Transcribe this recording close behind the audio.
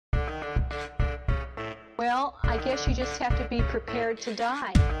Well, I guess you just have to be prepared to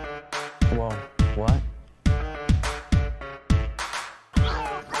die. Whoa, what?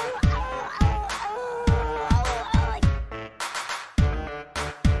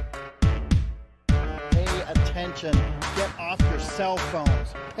 Pay attention. Get off your cell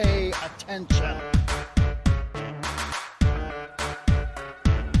phones. Pay attention.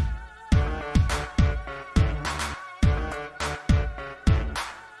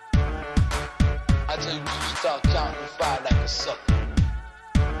 I tell you to start counting to 5 like a sucker.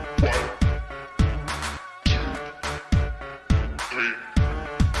 1, 2, 3,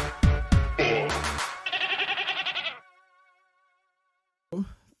 4.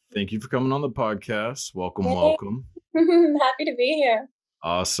 Thank you for coming on the podcast. Welcome, Hey. welcome. Happy to be here.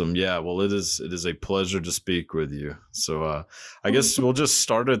 Awesome. Yeah, well, it is a pleasure to speak with you. So I guess we'll just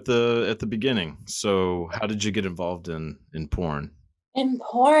start at the beginning. So how did you get involved in porn? In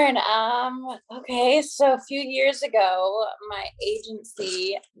porn, okay, so a few years ago, my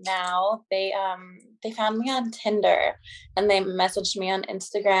agency now, they found me on Tinder and they messaged me on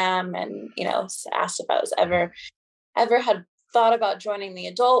Instagram and, asked if I was ever had thought about joining the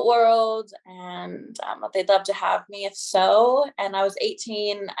adult world and they'd love to have me if so. And I was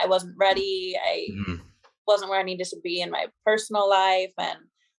 18, I wasn't ready, I wasn't where I needed to be in my personal life,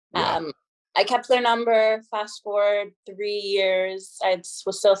 and I kept their number. Fast forward 3 years, I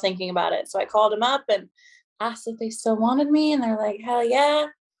was still thinking about it. So I called them up and asked if they still wanted me, and they're like, hell yeah.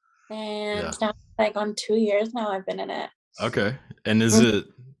 And now, like, on 2 years now, I've been in it. Okay. And has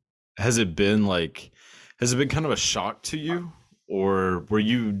it been kind of a shock to you? Or were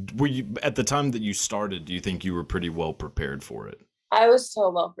you at the time that you started, do you think you were pretty well prepared for it? I was so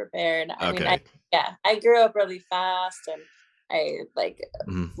well prepared. Okay. I grew up really fast, and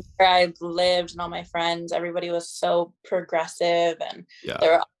where I lived and all my friends, everybody was so progressive, and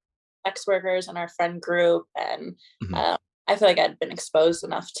there were sex workers in our friend group, and I feel like I'd been exposed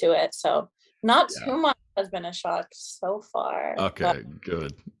enough to it, so not too much has been a shock so far. Okay,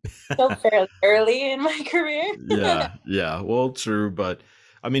 good. So fairly early in my career. Yeah. Well, true, but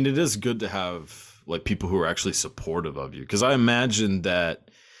I mean, it is good to have like people who are actually supportive of you, because I imagine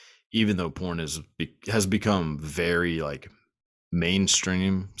that even though porn has become very like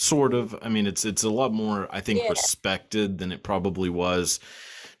mainstream, sort of. I mean, it's a lot more, I think, respected than it probably was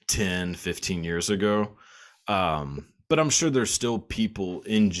 10, 15 years ago. But I'm sure there's still people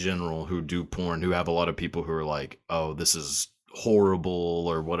in general who do porn who have a lot of people who are like, oh, this is horrible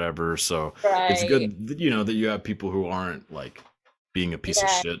or whatever. So it's good that, that you have people who aren't like being a piece of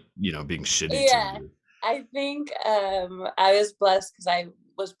shit, being shitty to you. I think I was blessed because I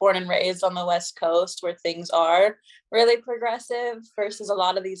was born and raised on the West Coast, where things are really progressive, versus a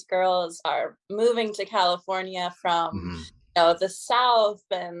lot of these girls are moving to California from the South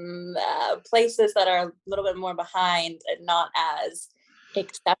and places that are a little bit more behind and not as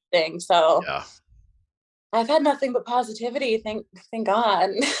accepting. So I've had nothing but positivity, thank God.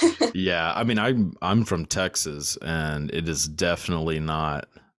 Yeah, I mean, I'm from Texas, and it is definitely not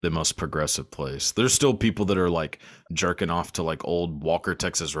the most progressive place. There's still people that are like jerking off to like old Walker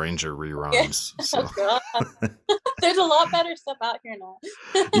Texas Ranger reruns. So. There's a lot better stuff out here now.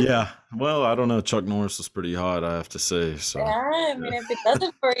 Yeah, well, I don't know. Chuck Norris is pretty hot, I have to say. So I mean, if it does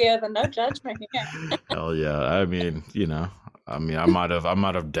it for you, then no judgment here. Hell yeah. I mean, I might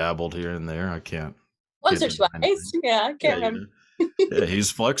have dabbled here and there. I can't. Once or twice. Yeah, I can't remember. Yeah,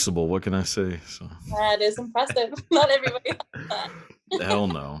 he's flexible. What can I say? So that is impressive. Not everybody has that. Hell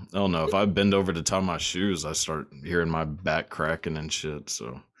no. If I bend over to tie my shoes, I start hearing my back cracking and shit.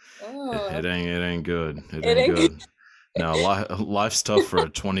 So it ain't good. It ain't good. Now life's tough for a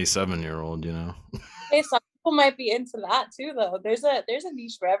 27-year-old, Hey, some people might be into that too, though. There's a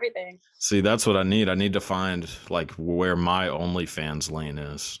niche for everything. See, that's what I need. I need to find like where my OnlyFans lane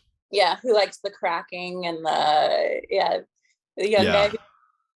is. Yeah, who likes the cracking and the young guy who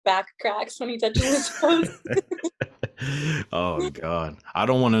back cracks when he touches his toes. Oh God, I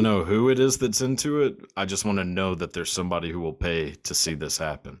don't want to know who it is that's into it. I just want to know that there's somebody who will pay to see this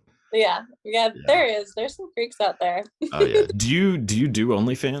happen. Yeah, there is. There's some freaks out there. Oh yeah. Do you do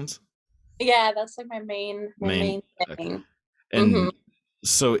OnlyFans? Yeah, that's like my main thing. Okay. And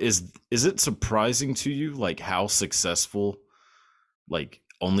so is it surprising to you like how successful like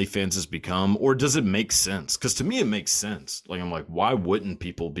OnlyFans has become, or does it make sense? Because to me it makes sense. Like, I'm like, why wouldn't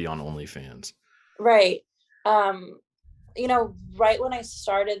people be on OnlyFans? Right. Right when I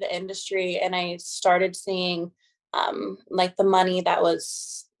started the industry and I started seeing like the money that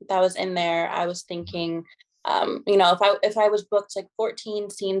was in there, I was thinking, if I was booked like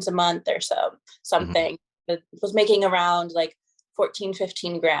 14 scenes a month or something, it was making around like 14,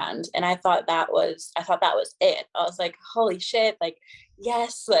 15 grand. And I thought that was it. I was like, holy shit, like,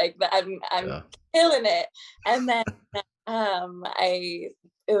 yes, like I'm killing it. And then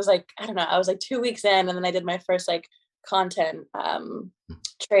it was like, I don't know, I was like 2 weeks in, and then I did my first like content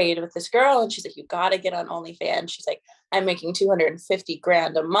trade with this girl, and she's like, you gotta get on OnlyFans. She's like, I'm making 250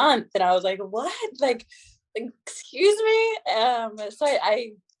 grand a month. And I was like, what? Like excuse me. So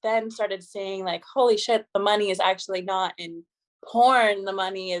I then started seeing like, holy shit, the money is actually not in porn, the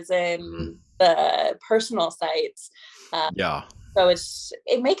money is in the personal sites. So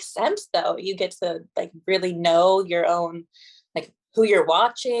it makes sense though. You get to like really know your own, like who you're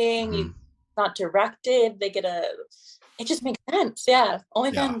watching. You not directed. It just makes sense. Yeah.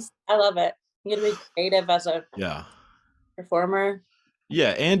 OnlyFans, I love it. You get to be creative as a performer. Yeah,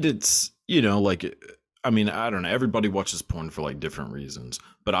 and it's, like, I mean, I don't know. Everybody watches porn for like different reasons,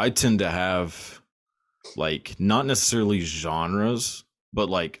 but I tend to have like not necessarily genres, but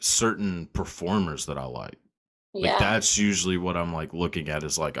like certain performers that I like. Like that's usually what I'm like looking at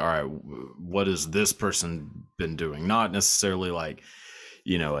is like, all right, what has this person been doing? Not necessarily like,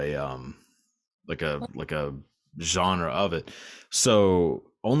 like a genre of it. So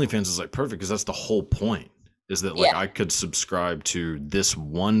OnlyFans is like perfect because that's the whole point, is that like I could subscribe to this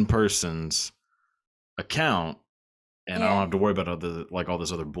one person's account and I don't have to worry about all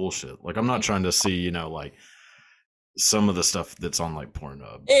this other bullshit. Like I'm not trying to see, like some of the stuff that's on like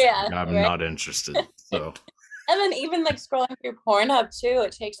Pornhub. Like, I'm not interested. So and then even like scrolling through Pornhub too,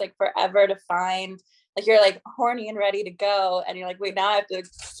 it takes like forever to find, like you're like horny and ready to go, and you're like, wait, now I have to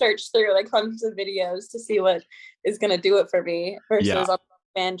search through like hundreds of videos to see what is gonna do it for me. Versus on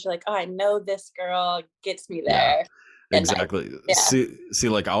OnlyFans, you're like, oh, I know this girl gets me there. Exactly. See,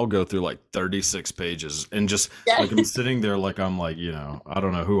 like I'll go through like 36 pages and just like I'm sitting there like I'm like, I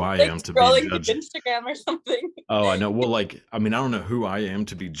don't know who I am to be judging Instagram or something. Oh, I know. Well, like, I mean, I don't know who I am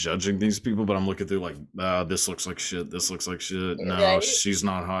to be judging these people, but I'm looking through like, this looks like shit. This looks like shit. No, she's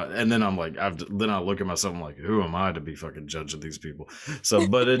not hot. And then I'm like, then I look at myself. I'm like, who am I to be fucking judging these people? So,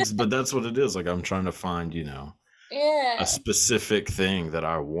 but that's what it is. Like, I'm trying to find, a specific thing that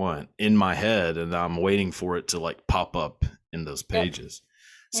I want in my head, and I'm waiting for it to like pop up in those pages.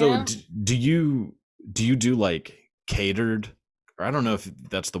 So do you do like catered, or I don't know if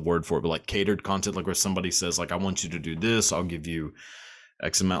that's the word for it, but like catered content, like where somebody says like, I want you to do this, I'll give you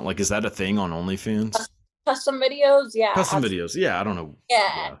X amount. Like, is that a thing on OnlyFans? Custom videos? Yeah. Custom videos. Yeah. I don't know.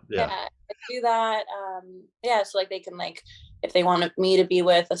 Yeah. I do that. So like they can like, if they want me to be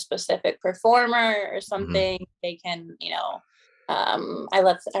with a specific performer or something, they can,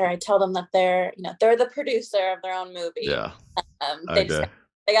 I tell them that they're the producer of their own movie. Yeah. They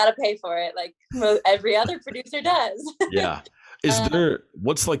got to pay for it, like every other producer does. Yeah.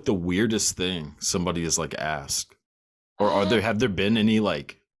 What's like the weirdest thing somebody has like asked, or have there been any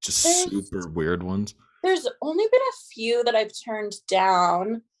like just super weird ones? There's only been a few that I've turned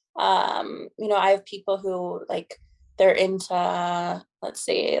down. I have people who like, they're into, let's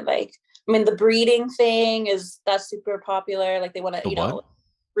say, like, I mean, the breeding thing that's super popular. Like they want to,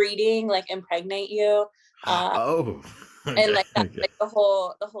 breeding, like impregnate you. Okay. And like that's like the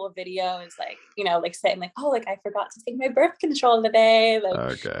whole video is like, like saying like, oh, like I forgot to take my birth control today.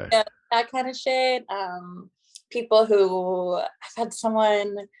 Like that kind of shit. People who, I've had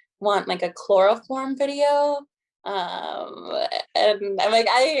someone want like a chloroform video. And I'm like,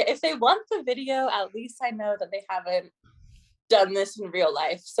 if they want the video, at least I know that they haven't done this in real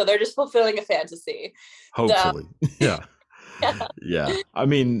life, so they're just fulfilling a fantasy, hopefully. Yeah. I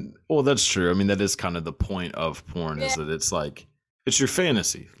mean, well, that's true. I mean, that is kind of the point of porn, is that it's like, it's your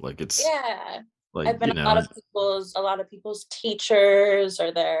fantasy, like it's like, I've been a lot of people's teachers,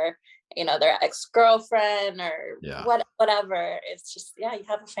 or their ex-girlfriend, or whatever. It's just you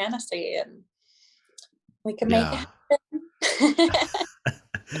have a fantasy, and we can make it happen.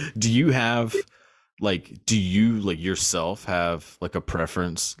 Do you yourself have like a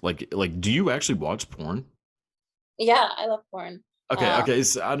preference? Like, do you actually watch porn? Yeah, I love porn. Okay.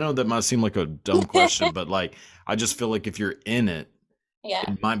 So I know that might seem like a dumb question, but like, I just feel like if you're in it,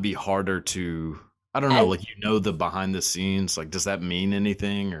 it might be harder to, I don't know, like, the behind the scenes, like, does that mean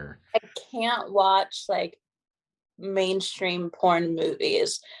anything? Or I can't watch like mainstream porn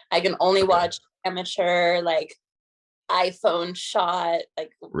movies. I can only watch amateur, like iPhone shot,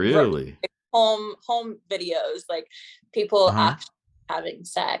 like really home videos, like people actually having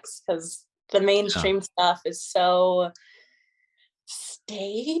sex, because the mainstream stuff is so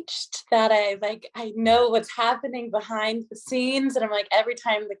staged that I know what's happening behind the scenes, and I'm like, every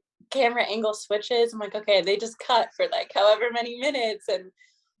time the camera angle switches, I'm like, okay, they just cut for like however many minutes, and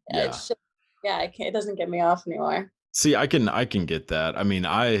it's just, it doesn't get me off anymore. See, I can get that. I mean,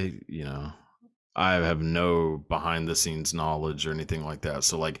 I have no behind the scenes knowledge or anything like that.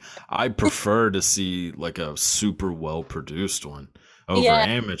 So like I prefer to see like a super well produced one over Yeah.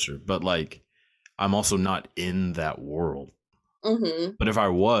 amateur, but like I'm also not in that world. Hmm. But if I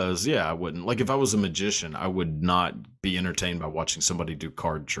was, yeah, I wouldn't. Like if I was a magician, I would not be entertained by watching somebody do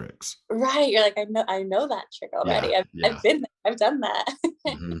card tricks. Right. You're like, I know that trick Yeah, already. I've yeah. been there. I've done that.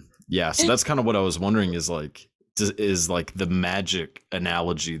 Hmm. Yeah, so that's kind of what I was wondering is like is like the magic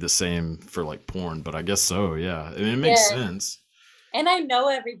analogy the same for like porn, but I guess so, yeah. I mean, it makes Yeah. sense. And I know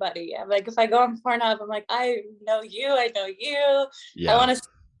everybody. I'm like, if I go on Pornhub, I'm like, I know you. I know you. I Yeah. want to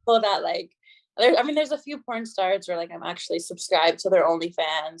people that like. I mean, there's a few porn stars where like I'm actually subscribed to their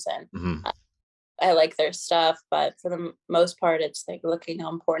OnlyFans and Hmm. I like their stuff, but for the most part, it's like looking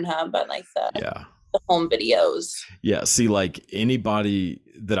on Pornhub and like Yeah. the home videos. Yeah, see, like anybody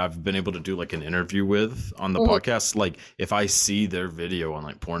that I've been able to do like an interview with on the Mhm. podcast, like if I see their video on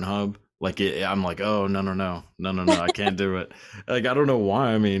like Pornhub, like I'm like, oh no no no no no no, I can't do it. Like I don't know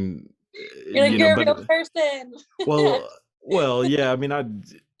why. I mean, You're like, you're a but real person. well, well, yeah. I mean, I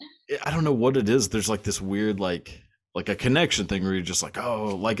don't know what it is. There's like this weird like a connection thing where you're just like,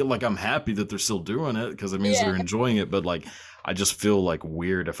 oh, like I'm happy that they're still doing it because it means Yeah. they're enjoying it, but like I just feel like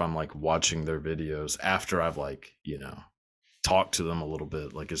weird if I'm like watching their videos after I've like, talked to them a little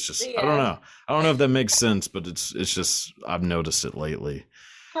bit. Like it's just I don't Yeah. know. I don't know if that makes sense, but it's just I've noticed it lately.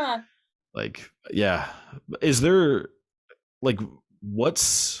 Huh. Like, yeah. Is there like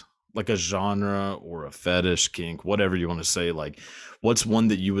what's like a genre or a fetish kink, whatever you want to say, like what's one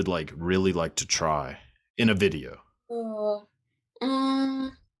that you would like really like to try in a video? Oh.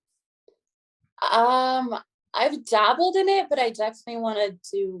 Mm, um, I've dabbled in it, but I definitely want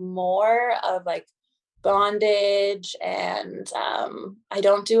to do more of like bondage and I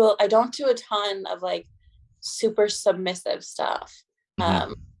don't do a ton of like super submissive stuff. Um,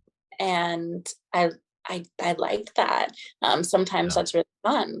 Hmm. and I like that. Sometimes Yeah. that's really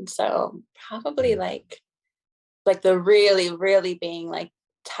fun. So probably Mhm. like the really, really being like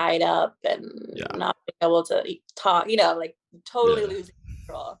tied up and Yeah. not being able to talk, like totally Yeah. losing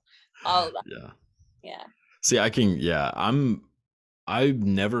control. All of that. Yeah. Yeah. See, yeah, I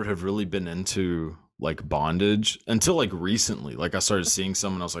never have really been into like bondage until like recently. Like I started seeing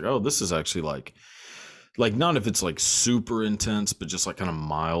some and I was like, oh, this is actually like not if it's like super intense, but just like kind of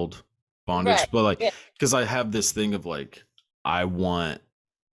mild bondage. Right. But like Yeah. because I have this thing of like I want,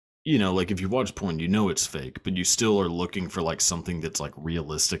 like if you watch porn, it's fake, but you still are looking for like something that's like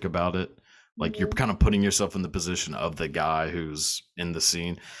realistic about it. Like you're Mhm. kind of putting yourself in the position of the guy who's in the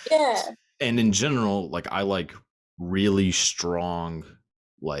scene. Yeah. And in general, like I like really strong,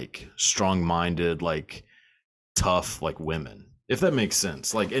 like strong-minded, like tough, like women. If that makes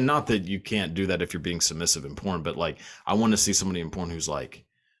sense. Like, and not that you can't do that if you're being submissive in porn, but like I want to see somebody in porn who's like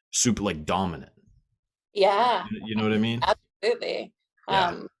super like dominant. Yeah. You know what I mean? Absolutely.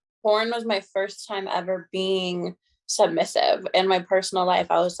 Yeah. Porn was my first time ever being submissive. In my personal life,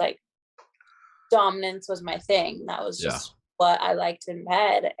 I was like, dominance was my thing. That was Yeah. just what I liked in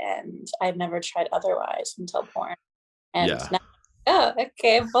bed. And I've never tried otherwise until porn. And Yeah. now, oh,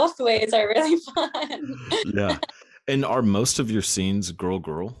 okay, both ways are really fun. Yeah. And are most of your scenes girl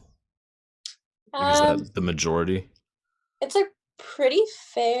girl? Like is Um, that the majority? it's a pretty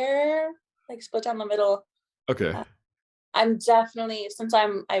fair, like split down the middle. Okay. I'm definitely since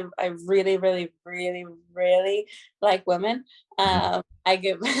I really really really really like women. Mhm. I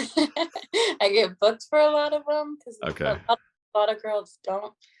get I get booked for a lot of them because Okay. a lot of girls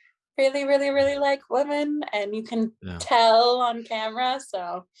don't really really really like women, and you can Yeah. tell on camera.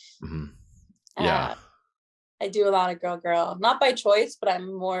 So Mhm. uh, Yeah. I do a lot of girl, not by choice, but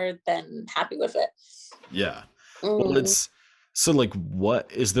I'm more than happy with it. Yeah. Well, Mm. it's so like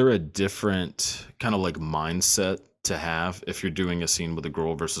what is there a different kind of like mindset to have if you're doing a scene with a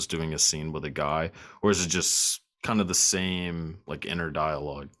girl versus doing a scene with a guy, or is it just kind of the same like inner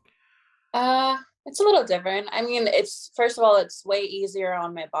dialogue? It's a little different. I mean, it's first of all, it's way easier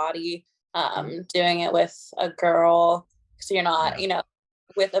on my body doing it with a girl because you're not, Yeah.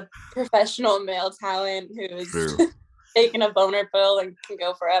 with a professional male talent who's True. taking a boner pill and can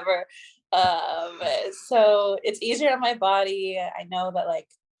go forever. So it's easier on my body. I know that like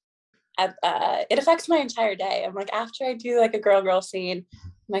it affects my entire day. I'm like after I do like a girl scene, I'm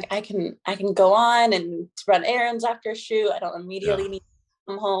like I can go on and run errands after a shoot. I don't immediately Yeah. need to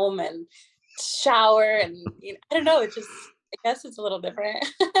come home and shower and I don't know. It just I guess it's a little different.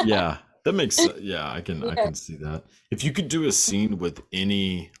 Yeah. That makes yeah, I Yeah. can see that. If you could do a scene with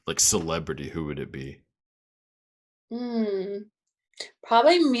any like celebrity, who would it be? Hmm.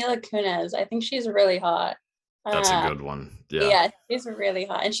 Probably Mila Kunis. I think she's really hot. That's a Uh, good one. Yeah. yeah, she's really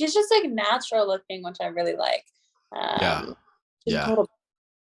hot, and she's just like natural looking, which I really like. Yeah. She's a Yeah. total.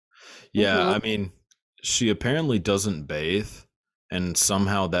 Yeah. Mhm. I mean, she apparently doesn't bathe, and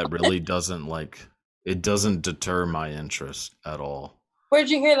somehow that really doesn't it doesn't deter my interest at all. Where'd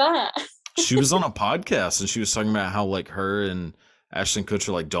you hear that? She was on a podcast and she was talking about how like her and Ashton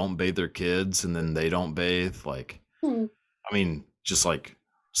Kutcher like don't bathe their kids and then they don't bathe. Like, Hmm. I mean, just like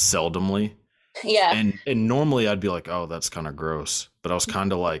seldomly. Yeah, And normally I'd be like, oh, that's kind of gross. But I was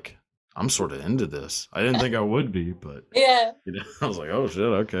kind of like, I'm sort of into this. I didn't think I would be, but yeah. I was like, oh shit,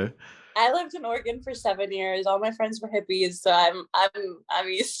 okay. I lived in Oregon for 7 years. All my friends were hippies, so I'm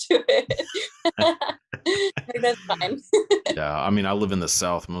used to it. I think that's fine. Yeah, I mean, I live in the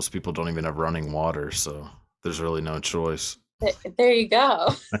South. Most people don't even have running water, so there's really no choice. There you go.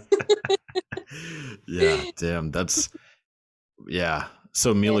 Yeah, damn, yeah.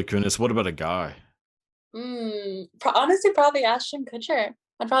 So Mila Kunis, what about a guy? Honestly, probably Ashton Kutcher.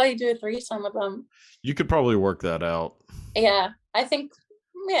 I'd probably do a threesome with them. You could probably work that out. Yeah, I think.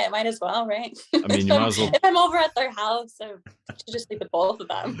 Yeah, might as well, right? I mean, you might as well. If I'm over at their house, I should just sleep with both of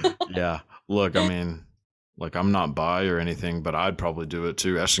them. Yeah, look, I mean, like I'm not bi or anything, but I'd probably do it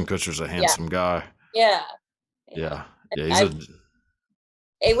too. Ashton Kutcher's a handsome guy. Yeah. Yeah, he's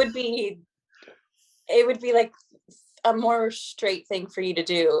It would be like a more straight thing for you to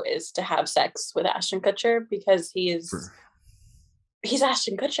do is to have sex with Ashton Kutcher because he's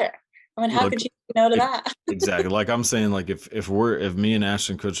Ashton Kutcher. I mean, how could you say no to that? Exactly. Like I'm saying, like if me and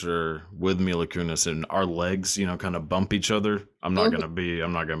Ashton Kutcher are with Mila Kunis and our legs, kind of bump each other, I'm not gonna be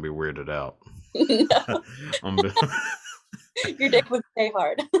weirded out. No. Your dick would stay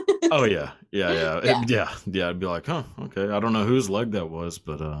hard. Oh yeah. Yeah. I'd be like, huh, okay. I don't know whose leg that was,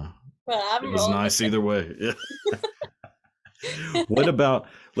 but Well, it was nice either way. Yeah. What about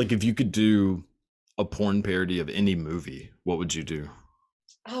like if you could do a porn parody of any movie, what would you do?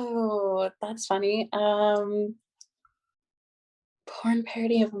 Oh, that's funny. Porn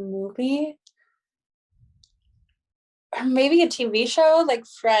parody of a movie, or maybe a TV show like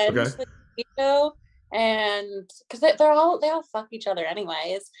Friends, Okay. the TV show, and because they all fuck each other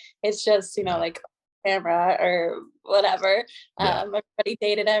anyways. It's just like camera or whatever. Yeah. Everybody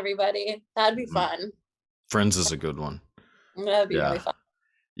dated everybody. That'd be fun. Friends is a good one. That'd be really fun.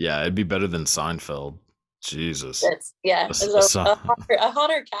 Yeah, it'd be better than Seinfeld. Jesus. It's a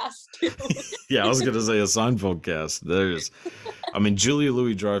hotter cast too. Yeah, I was gonna say a Seinfeld cast. I mean, Julia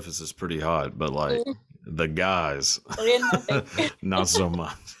Louis-Dreyfus is pretty hot, but like the guys, not so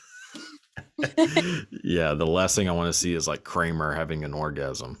much. Yeah, the last thing I want to see is like Kramer having an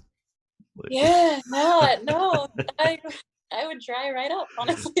orgasm. Like, Yeah, no, I would dry right up,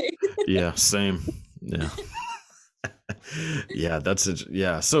 honestly. yeah, same. Yeah. Yeah, that's it.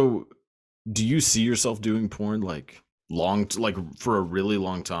 Yeah. So do you see yourself doing porn like for a really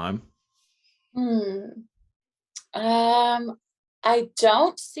long time? I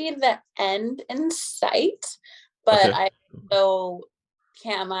don't see the end in sight, but Okay. I still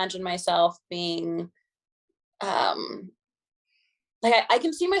can't imagine myself being like I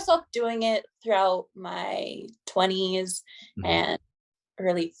can see myself doing it throughout my 20s Mhm. and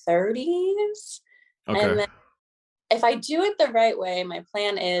early 30s. And Okay. then if I do it the right way, my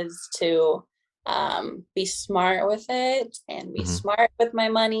plan is to be smart with it and be Mhm. smart with my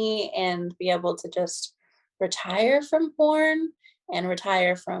money and be able to just retire from porn and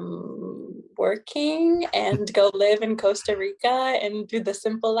retire from working and go live in Costa Rica and do the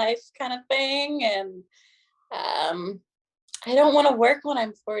simple life kind of thing. And I don't want to work when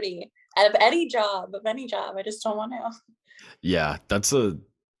I'm 40 of any job. I just don't want to. Yeah,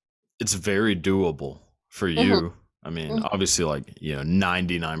 it's very doable for you. I mean, Mhm. obviously like,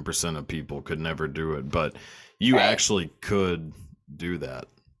 99% of people could never do it, but you Right. actually could do that.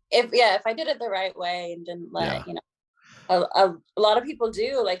 If I did it the right way and didn't let Yeah. a lot of people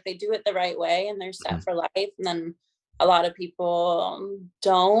do, like they do it the right way and they're set Mhm. for life, and then a lot of people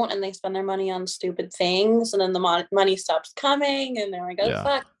don't, and they spend their money on stupid things, and then the money stops coming and they're like, oh Yeah.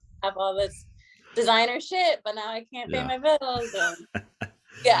 fuck, I have all this designer shit but now I can't pay Yeah. my bills. And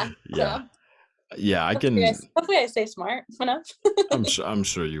yeah. Yeah. So Yeah, I can hopefully I stay smart enough. I'm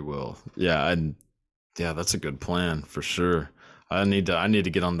sure you will. Yeah, and yeah, that's a good plan for sure. I need to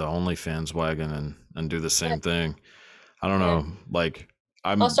get on the OnlyFans wagon and do the same thing. I don't know, like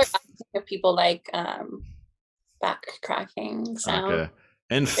I'm I'll start asking if people like back cracking sound. okay.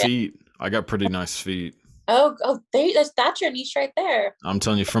 And feet. I got pretty nice feet. Oh, that's your niche right there. I'm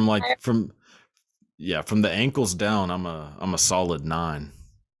telling you, from the ankles down, I'm a solid 9.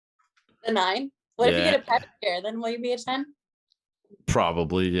 The 9. What if you Yeah. get a pedicure? Then will you be a 10?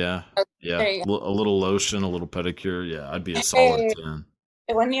 Probably, yeah. Yeah. There you A little lotion, a little pedicure. Yeah, I'd be a solid go. 10.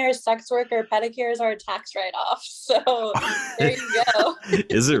 When you're a sex worker, pedicures are a tax write-off. So there you go.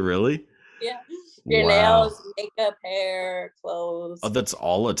 Is it really? Yeah. Your Wow. nails, makeup, hair, clothes. Oh, that's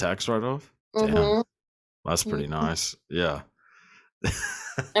all a tax write-off? Damn. Mhm. That's pretty nice. Yeah.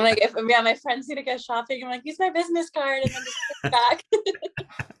 I'm like, if yeah, my friends need to go shopping, I'm like, use my business card and then just put it back.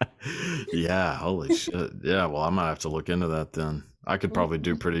 Yeah, holy shit. Yeah, well, I might have to look into that then. I could probably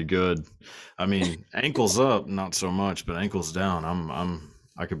do pretty good. I mean, ankles up, not so much, but ankles down,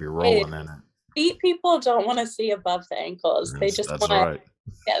 I could be rolling in it. Feet people don't want to see above the ankles. They just That's want right.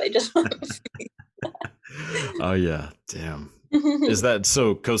 yeah, they just want to see. Oh yeah, damn. Is that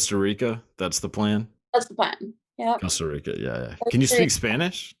so Costa Rica? That's the plan? That's the plan. Yeah. Costa Rica, yeah. Can you speak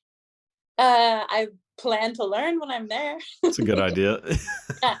Spanish? I plan to learn when I'm there. That's a good idea.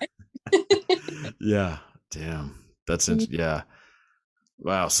 Yeah. Yeah, damn. That's yeah.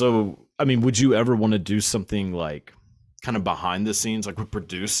 Wow. So, I mean, would you ever want to do something like kind of behind the scenes, like with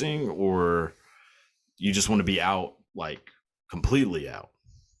producing, or you just want to be out, like completely out?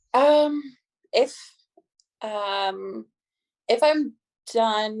 If if I'm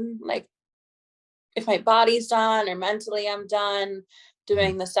done, like if my body's done or mentally I'm done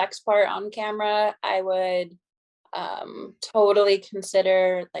doing the sex part on camera, I would totally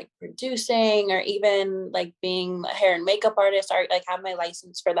consider like producing or even like being a hair and makeup artist or like have my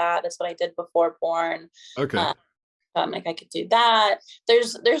license for that. That's what I did before porn. Okay. Like I could do that.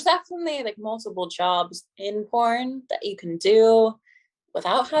 There's definitely like multiple jobs in porn that you can do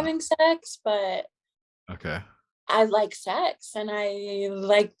without having sex, but Okay. I like sex and I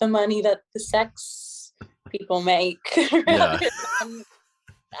like the money that the sex people make. Yeah.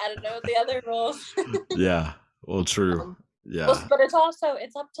 I don't know the other rules. Yeah. Well, true. Yeah. But it's also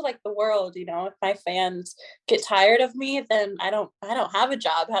it's up to like the world, you know. If my fans get tired of me, then I don't have a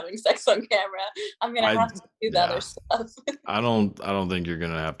job having sex on camera. I'm gonna have to do the other stuff. I don't think you're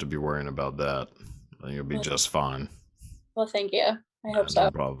gonna have to be worrying about that. I think you'll be just fine. Well, thank you. I hope so.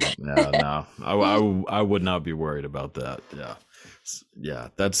 No problem. Yeah, no. I would not be worried about that. Yeah. Yeah,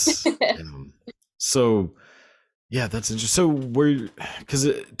 that's so yeah, that's interesting. So because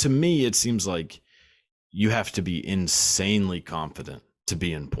to me it seems like you have to be insanely confident to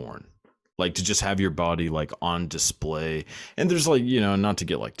be in porn, like to just have your body like on display. And there's like, not to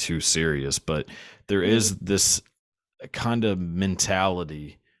get like too serious, but there is this kind of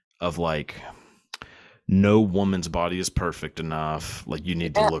mentality of like no woman's body is perfect enough, like you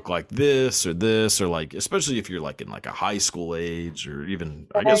need to look like this or like, especially if you're like in like a high school age or even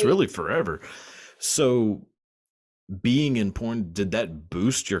I guess really forever. So being in porn, did that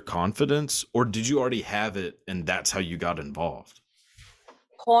boost your confidence or did you already have it and that's how you got involved?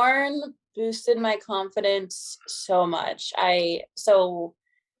 Porn boosted my confidence so much. So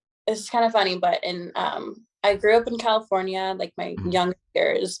this is kind of funny, but I grew up in California, like my young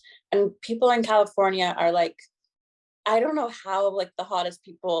years, and people in California are like, I don't know how like the hottest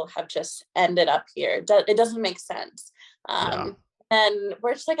people have just ended up here. It doesn't make sense. And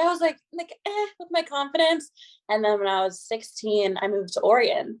we're just like, I was like with my confidence. And then when I was 16, I moved to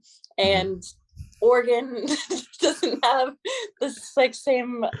Oregon, and Oregon doesn't have this like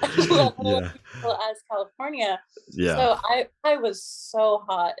same level of people as California. Yeah. So I was so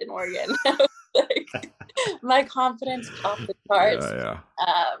hot in Oregon. Like, my confidence off the charts. Yeah.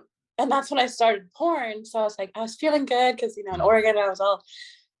 And that's when I started porn. So I was like, I was feeling good because in Oregon I was all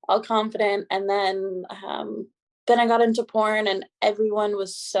confident. And then I got into porn and everyone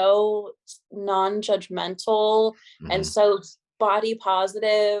was so non-judgmental and so body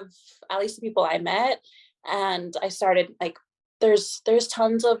positive, at least the people I met. And I started like, there's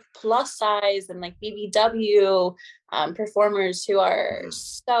tons of plus size and like BBW performers who are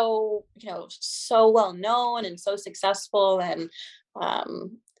so, so well known and so successful. And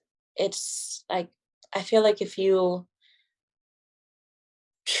it's like, I feel like if you,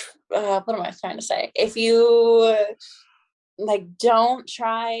 what am I trying to say? If you like don't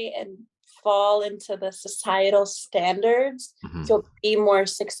try and fall into the societal standards, you'll be more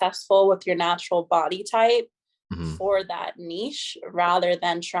successful with your natural body type for that niche rather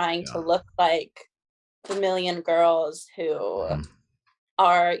than trying to look like the million girls who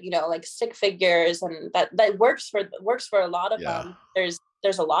are, like stick figures, and that works for a lot of them.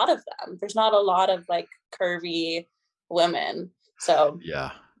 There's a lot of them. There's not a lot of like curvy women. So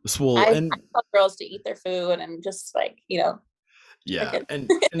yeah. Well, I tell girls to eat their food and just like, yeah. And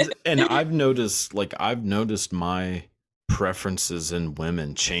I've noticed my preferences in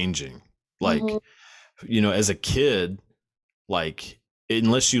women changing. Like, as a kid, like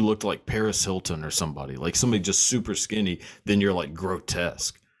unless you looked like Paris Hilton or somebody, like somebody just super skinny, then you're like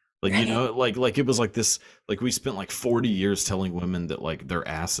grotesque. Like, you know, like it was like this, like we spent like 40 years telling women that like their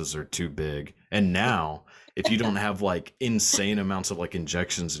asses are too big. And now if you don't have like insane amounts of like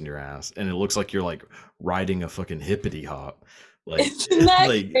injections in your ass and it looks like you're like riding a fucking hippity hop, like,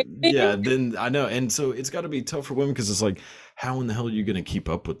 like, yeah, then I know. And so it's got to be tough for women because it's like, how in the hell are you going to keep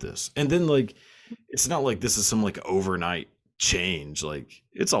up with this? And then like, it's not like this is some like overnight change. Like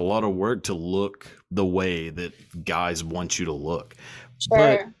it's a lot of work to look the way that guys want you to look.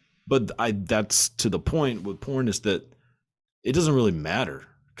 Sure. But that's to the point with porn is that it doesn't really matter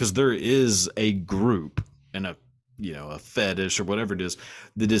because there is a group and a, you know, a fetish or whatever it is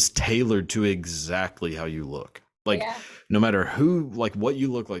that is tailored to exactly how you look. Like no matter who, like what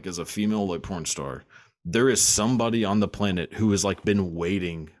you look like as a female like porn star, there is somebody on the planet who has like been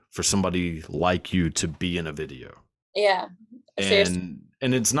waiting for somebody like you to be in a video. Yeah. And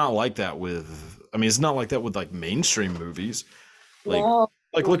it's not like that with, I mean, it's not like that with like mainstream movies. Like, No.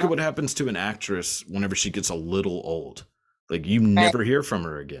 like look at what happens to an actress whenever she gets a little old. Like you never hear from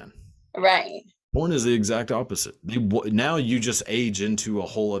her again. Right. Porn is the exact opposite. Now you just age into a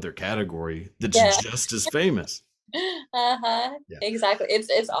whole other category that's just as famous. Exactly.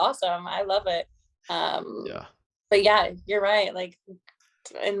 It's awesome. I love it. But yeah, you're right. Like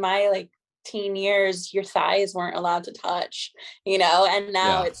in my like teen years, your thighs weren't allowed to touch, you know, and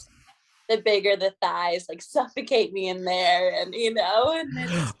now it's the bigger the thighs like suffocate me in there, and you know,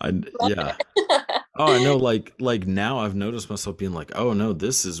 and oh, I know. Like now I've noticed myself being like, oh no,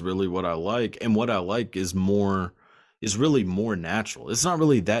 this is really what I like, and what I like is really more natural. It's not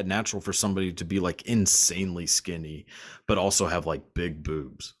really that natural for somebody to be like insanely skinny but also have like big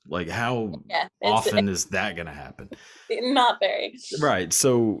boobs. Like how often is that gonna happen? Not very. Right.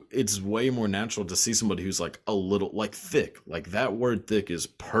 So it's way more natural to see somebody who's like a little like thick. Like that word thick is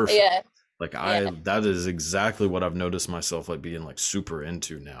perfect. Yeah. Like that is exactly what I've noticed myself like being like super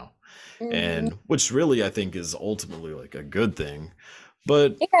into now. And which really I think is ultimately like a good thing.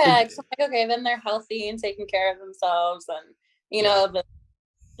 But it's like, okay, then they're healthy and taking care of themselves, and you know,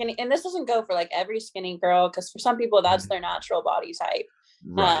 and this doesn't go for like every skinny girl, because for some people that's their natural body type.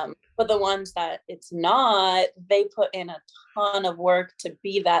 Right. But the ones that it's not, they put in a ton of work to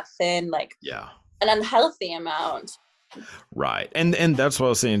be that thin, like an unhealthy amount. Right. And that's what I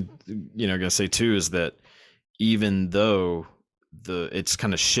was saying, you know, gonna say too, is that even though it's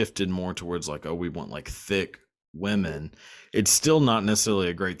kind of shifted more towards like, oh, we want like thick women, it's still not necessarily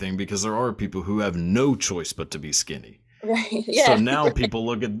a great thing because there are people who have no choice but to be skinny. Right. Yeah. So now people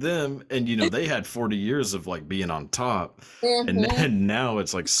look at them and, you know, they had 40 years of like being on top and then now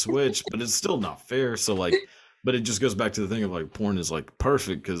it's like switch, but it's still not fair. So like, but it just goes back to the thing of like porn is like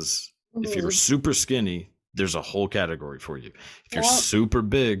perfect because if you're super skinny, there's a whole category for you. If you're super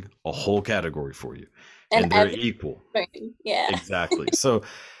big, a whole category for you. And they're equal. Yeah. Exactly. So,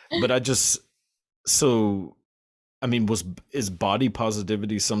 but I mean, is body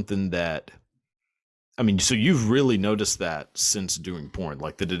positivity something that, I mean, so you've really noticed that since doing porn,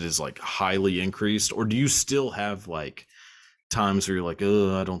 like that it is like highly increased, or do you still have like times where you're like,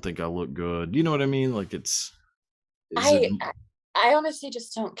 oh, I don't think I look good? You know what I mean? Like I honestly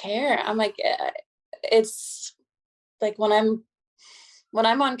just don't care. I'm like, it's like when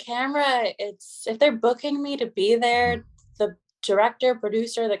I'm on camera, it's if they're booking me to be there, the director,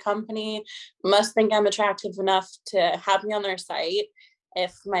 producer, the company must think I'm attractive enough to have me on their site.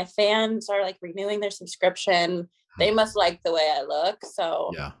 If my fans are like renewing their subscription, they must like the way I look.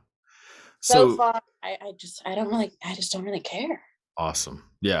 So so far, I just don't really care. Awesome.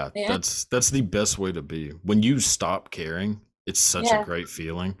 Yeah. That's the best way to be. When you stop caring, it's such a great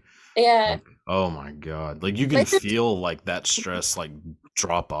feeling. Yeah. Like, oh my God. Like you can feel like that stress like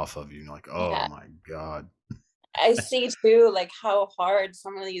drop off of you. You're like, oh my God. I see too, like how hard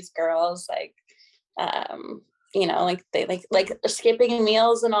some of these girls like, you know, like they like skipping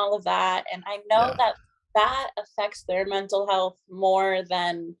meals and all of that. And I know that affects their mental health more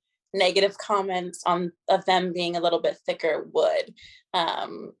than negative comments of them being a little bit thicker would.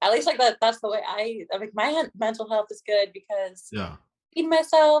 At least like that's the way I like my mental health is good because feed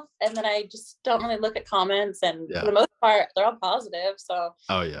myself and then I just don't really look at comments, and for the most part they're all positive. So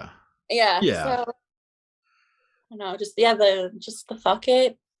so you know, just the fuck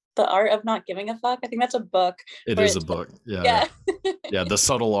it, the art of not giving a fuck. I think that's a book. It is a book. Yeah. The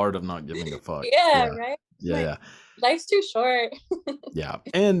subtle art of not giving a fuck. Right. Yeah. Life's too short. Yeah.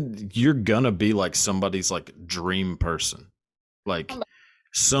 And you're gonna be like somebody's like dream person. Like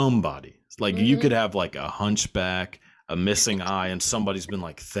somebody. Like you could have like a hunchback, a missing eye, and somebody's been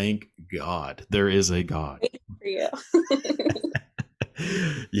like, thank God there is a God. For you.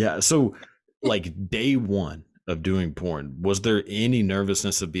 Yeah. So, like day one of doing porn, was there any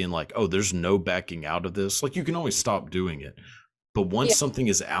nervousness of being like, oh, there's no backing out of this? Like, you can always stop doing it. But once Yeah. something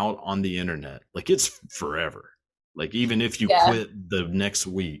is out on the internet, like it's forever. Like, even if you Yeah. quit the next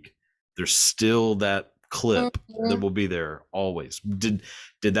week, there's still that clip Mhm. that will be there always. Did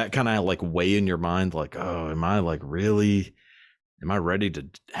that kind of like weigh in your mind? Like, oh, am I ready to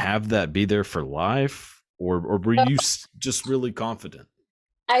have that be there for life? Or were you just really confident?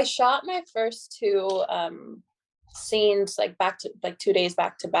 I shot my first two scenes like 2 days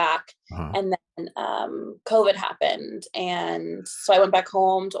back to back, Uh-huh. and then COVID happened, and so I went back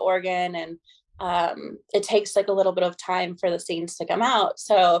home to Oregon, and it takes like a little bit of time for the scenes to come out.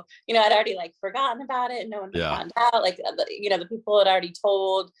 So I'd already like forgotten about it, and no one had Yeah. found out. Like the people had already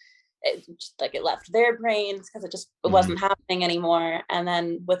told. It just like it left their brains because it Mhm. wasn't happening anymore. And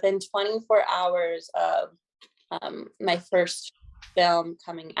then within 24 hours of my first film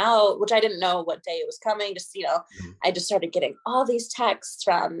coming out, which I didn't know what day it was coming, just Mhm. I just started getting all these texts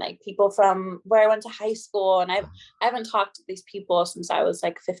from like people from where I went to high school, and I haven't talked to these people since I was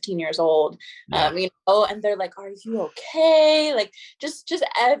like 15 years old. Yeah. And they're like, are you okay? Like just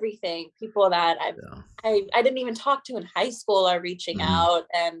everything. People that Yeah. I didn't even talk to in high school are reaching Mhm. out,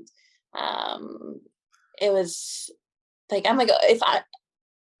 and it was like, I'm like, if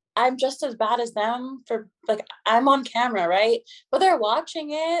I'm just as bad as them, for like I'm on camera, right? But they're watching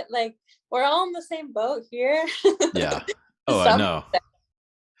it. Like we're all in the same boat here. Yeah. Oh, I Some know.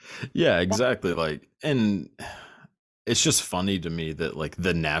 Yeah, exactly. Like, and it's just funny to me that like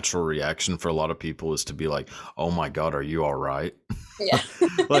the natural reaction for a lot of people is to be like, "Oh my God, are you all right?" Yeah.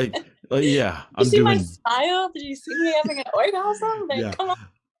 like, yeah, Did you I'm see my doing. smile? Did you see me having an orgasm? Like, Yeah. come on.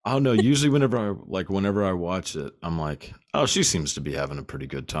 I don't know. Usually, whenever I watch it, I'm like, "Oh, she seems to be having a pretty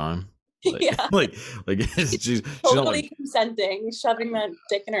good time." Like, Yeah. like, she's not Totally like consenting, shoving that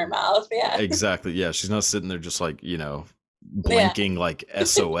dick in her mouth. Yeah. exactly. Yeah, she's not sitting there just like blinking like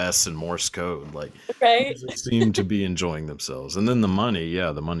SOS and Morse code. Like, Right. they seem to be enjoying themselves. And then the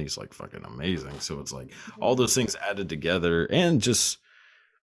money's like fucking amazing. So it's like all those things added together, and just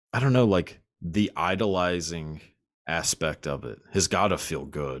I don't know, like the idolizing aspect of it has got to feel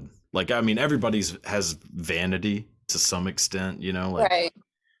good. Like, I mean, everybody's has vanity to some extent, like Right.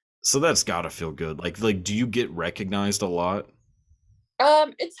 so that's got to feel good. Like, do you get recognized a lot?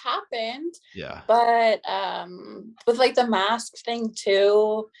 It's happened, Yeah. but with like the mask thing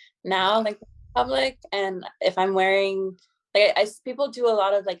too, now like public, and if I'm wearing like people do a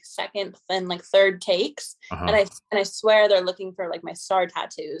lot of like second and like third takes, Uh-huh. and I swear they're looking for like my star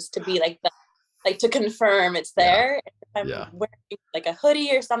tattoos to be like to confirm it's Yeah. there. If I'm Yeah. wearing like a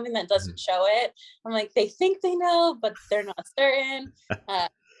hoodie or something that doesn't show it, I'm like, they think they know, but they're not certain.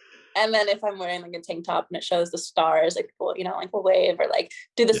 And then if I'm wearing like a tank top and it shows the stars, like people, like will wave or like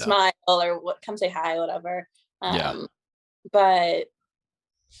do the Yeah. smile or what, come say hi, whatever. Yeah. But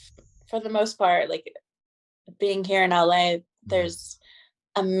for the most part, like being here in LA, there's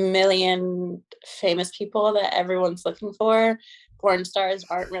a million famous people that everyone's looking for. Porn stars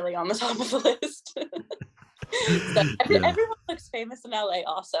aren't really on the top of the list. So Yeah. everyone looks famous in LA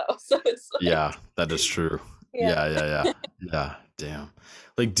also. So it's like, Yeah, that is true. Yeah. Yeah. Damn.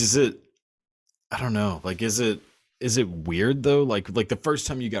 Like, I don't know. Like, is it weird though? Like the first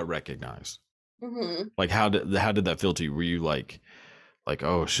time you got recognized, mhm. like how did that feel to you? Were you like,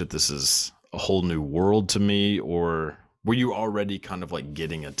 oh shit, this is a whole new world to me, or were you already kind of like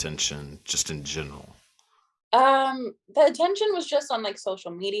getting attention just in general? The attention was just on like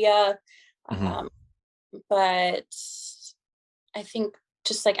social media. Mhm. But I think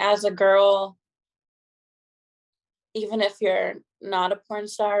just like as a girl, even if you're not a porn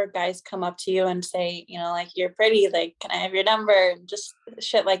star, guys come up to you and say, like, you're pretty, like, can I have your number? And just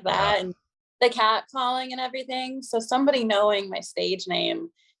shit like that. Yeah. And the cat calling and everything. So somebody knowing my stage name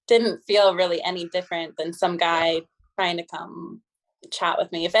didn't feel really any different than some guy trying to come chat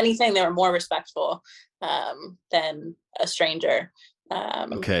with me. If anything, they were more respectful than a stranger.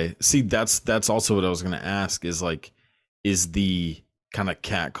 Okay. See, that's also what I was gonna ask. Is like, is the kind of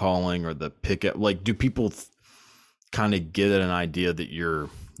cat calling or the pickup, like, do people kind of get an idea that you're,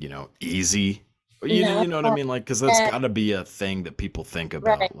 easy? Or you know what I mean? Like, because that's got to be a thing that people think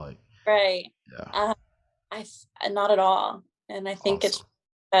about. Right. Like, Right. yeah. Not at all. And I think it's Awesome.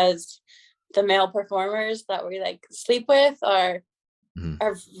 because the male performers that we like sleep with are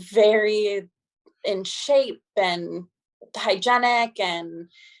very in shape and hygienic and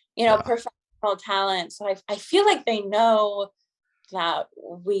Yeah. professional talent. So I feel like they know that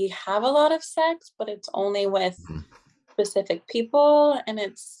we have a lot of sex, but it's only with specific people, and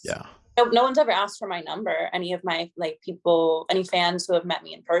it's Yeah. no one's ever asked for my number. Any of my like people, any fans who have met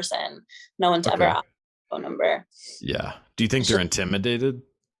me in person, no one's ever Okay. asked for my phone number. Yeah. Do you think they're intimidated?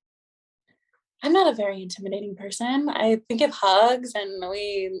 I'm not a very intimidating person. I think of hugs and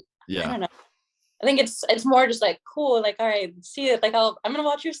I Yeah. don't know. I think it's more just like cool, like all right, see it, like I'm gonna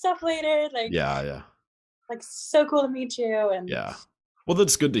watch your stuff later. Like Yeah. like so cool to meet you. And Yeah. Well,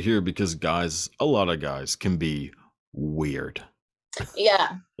 that's good to hear because guys, a lot of guys can be weird,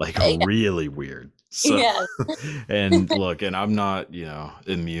 yeah. like Yeah. really weird. So, Yeah. and look, and I'm not,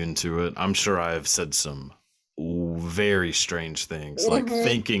 immune to it. I'm sure I have said some very strange things, like Mhm.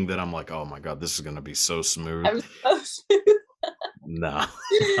 thinking that I'm like, oh my God, this is going to be so smooth. I'm so smooth. No.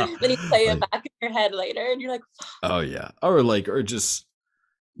 Then you play it Like, back in your head later and you're like, oh yeah. Or just,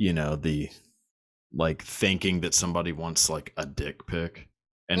 the like thinking that somebody wants like a dick pic.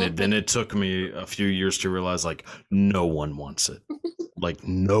 And then it took me a few years to realize like no one wants it. Like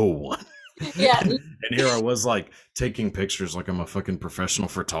no one. yeah. And here I was like taking pictures like I'm a fucking professional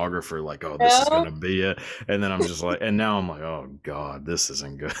photographer, like, oh, this is gonna be it. And then I'm just like, and now I'm like, oh God, this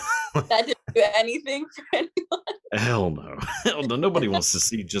isn't good. That didn't do anything for anyone. Hell no. Hell no. Nobody wants to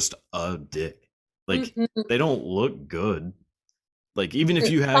see just a dick. Like Mhm. they don't look good. Like even if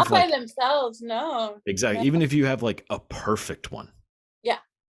you Not have by like themselves, no. exactly, even if you have like a perfect one. Yeah.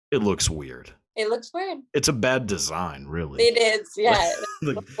 It looks weird. It looks weird. It's a bad design, really. It is, yeah.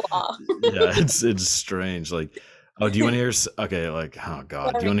 Like, Flaw. yeah, it's strange. Like, oh, do you want to hear? Okay, like, oh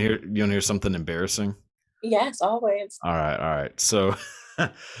God, do you want to hear? You want to hear something embarrassing? Yes, always. All right. So, I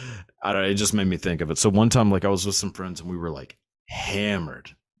don't know. It just made me think of it. So one time, like, I was with some friends and we were like hammered,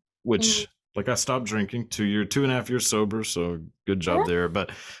 which like I stopped drinking 2.5 years sober. So good job there.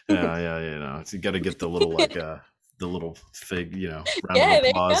 But yeah, you got to get the little like the little fig, round Yeah, of there you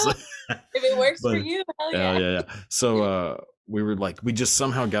applause. go. If it works for But- you, hell yeah. Yeah. So we were like, we just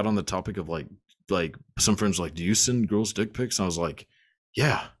somehow got on the topic of like some friends were like, do you send girls dick pics? And I was like,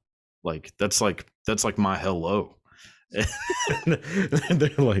 yeah, like that's like my hello. And they're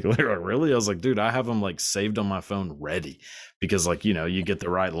like, really? I was like, dude, I have them like saved on my phone ready because like, you get the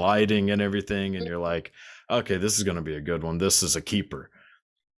right lighting and everything. And you're like, okay, this is going to be a good one. This is a keeper.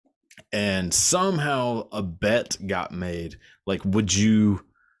 And somehow a bet got made. Like, would you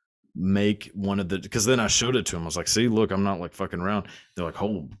make one of the, because then I showed it to him. I was like, see, look, I'm not like fucking around. They're like,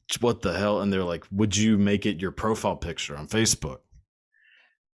 oh, what the hell? And they're like, would you make it your profile picture on Facebook?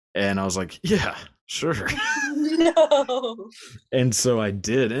 And I was like, yeah, sure. No. And so I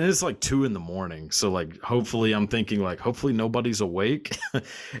did. And it's like 2 a.m. So like, hopefully I'm thinking like, hopefully nobody's awake.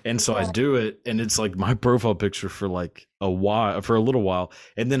 And so I do it. And it's like my profile picture for like a little while.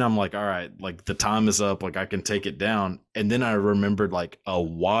 And then I'm like, all right, like the time is up. Like I can take it down. And then I remembered like a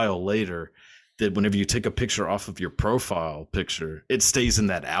while later that whenever you take a picture off of your profile picture, it stays in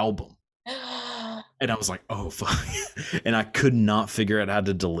that album. And I was like, oh, fuck. And I could not figure out how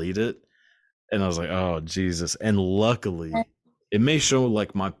to delete it. And I was like, oh, Jesus. And luckily, it may show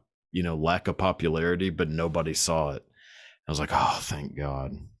like my, lack of popularity, but nobody saw it. I was like, oh, thank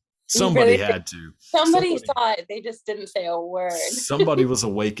God. Somebody had to. Somebody saw it. They just didn't say a word. Somebody was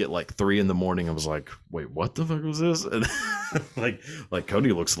awake at like 3 a.m. and was like, wait, what the fuck was this? And like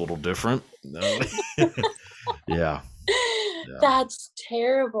Cody looks a little different. Yeah. That's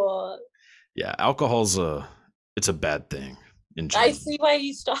terrible. Yeah. Alcohol's it's a bad thing. In general. I see why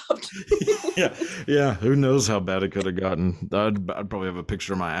you stopped. Yeah. Who knows how bad it could have gotten? I'd probably have a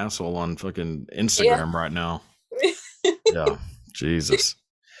picture of my asshole on fucking Instagram right now. Yeah, Jesus.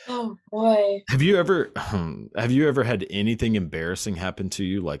 Oh boy. Have you ever had anything embarrassing happen to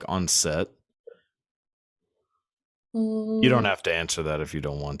you, like on set? You don't have to answer that if you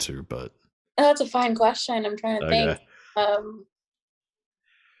don't want to, but That's a fine question. I'm trying to think.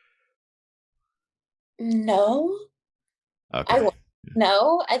 No. Okay.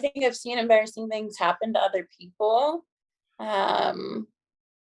 No, I think I've seen embarrassing things happen to other people.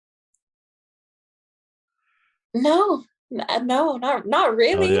 No, not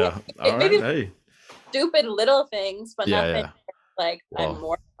really. Oh, yeah. All Maybe right. Hey, stupid little things, but nothing like Well, I'm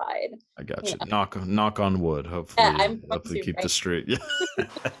mortified. I got you. Yeah. Knock on wood. Hopefully, I'm keep right. the street. Yeah.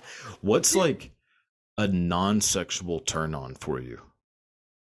 What's like a non-sexual turn on for you?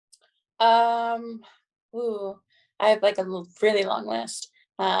 Ooh, I have like a really long list.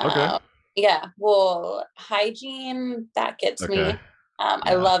 Okay. Yeah, well, hygiene, that gets me. Okay.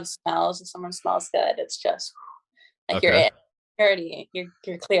 I love smells. If someone smells good, it's just like Okay.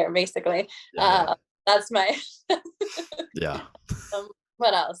 you're clear, basically. Yeah. That's my Yeah.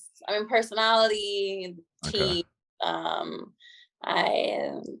 what else? I mean, personality, Okay. teeth.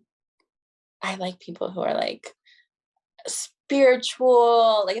 I like people who are like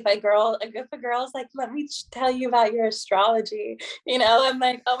spiritual. Like if a girl's like, let me tell you about your astrology, I'm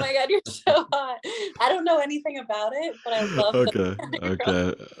like, oh my God, you're so hot. I don't know anything about it, but I love Okay.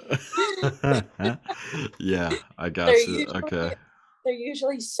 Yeah, I got They're you. usually Okay. they're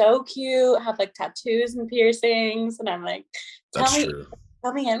usually so cute, have like tattoos and piercings, and I'm like, That's true.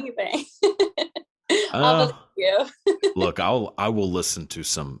 tell me anything. I'll Uh, believe you. Look, I will listen to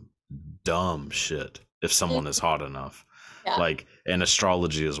some dumb shit if someone is hot enough. Yeah. Like, and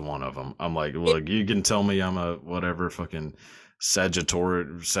astrology is one of them. I'm like, look, you can tell me I'm a whatever fucking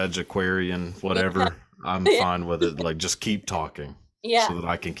Sagittarian, whatever. I'm Yeah. fine with it. Like, just keep talking Yeah. so that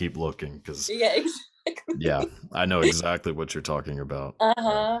I can keep looking. Because Yeah, exactly. yeah, I know exactly what you're talking about.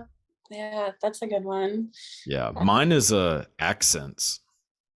 Uh-huh. Yeah, that's a good one. Yeah, mine is accents.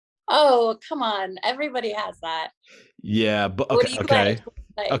 Oh, come on. Everybody has that. Yeah, but What okay, do you okay.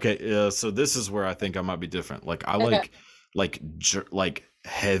 like? Okay, so this is where I think I might be different. Like I Okay. like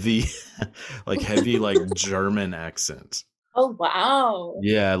heavy, like heavy like German accents. Oh, wow.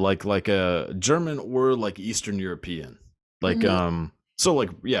 Yeah, like a German or like Eastern European. Like Mhm. so like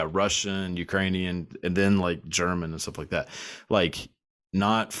yeah, Russian, Ukrainian, and then like German and stuff like that. Like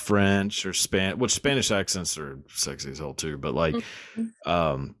not French or Spanish, which Spanish accents are sexy as hell too, but like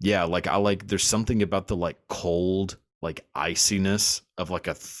Mhm. yeah, like I like there's something about the like cold like iciness of like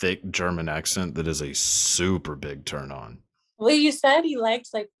a thick German accent that is a super big turn on. Well, you said he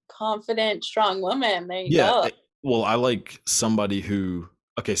likes like confident, strong women. There you Yeah, go. well, I like somebody who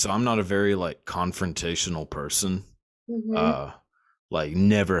okay, so I'm not a very like confrontational person. Mhm. Uh like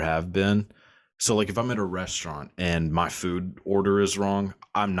never have been. So like if I'm at a restaurant and my food order is wrong,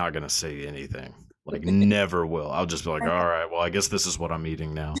 I'm not going to say anything. Like never will. I'll just be like, "All right, well, I guess this is what I'm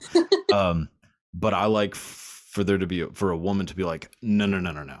eating now." Um but I like for there to be for a woman to be like, "No, no,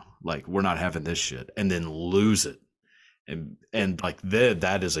 no, no, no. Like we're not having this shit." And then lose it. And like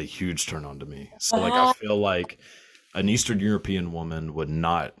that is a huge turn on to me. So like I Wow. feel like an Eastern European woman would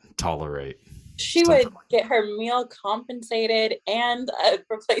not tolerate She something would like get her meal compensated and a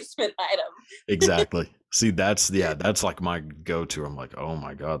replacement item. exactly. See, that's like my go-to. I'm like, oh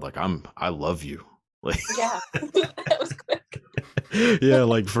my God, like I love you. Like Yeah. That was quick. yeah,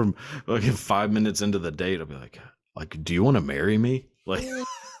 like from like 5 minutes into the date, I'll be like, do you want to marry me? Like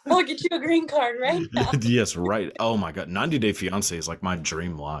I'll get you a green card right now. yes, right. Oh my God. 90 Day Fiance is like my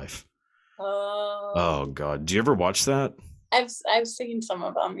dream life. Oh, Oh God. Do you ever watch that? I've seen some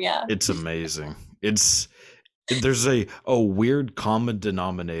of them. Yeah. It's amazing. There's a weird common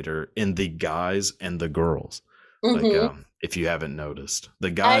denominator in the guys and the girls. Like Mhm. if you haven't noticed. The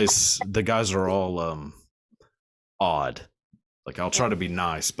I guys are all odd. Like I'll try to be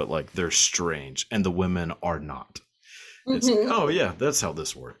nice, but like they're strange and the women are not. It's like, Mhm. oh yeah, that's how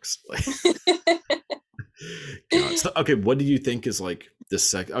this works. Like God. So, okay, what do you think is like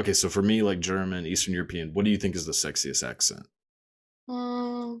the okay, so for me like German, Eastern European, what do you think is the sexiest accent?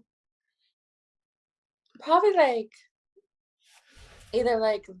 Mm, probably like either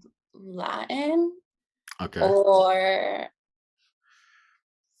like Latin Okay. or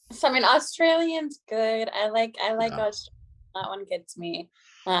so. I mean, Australian's good. I like Yeah. Australian. That one gets me.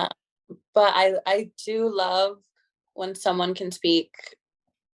 Uh, but I do love when someone can speak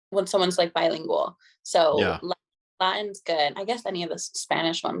when someone's like bilingual. So Yeah. Latin's good. I guess any of the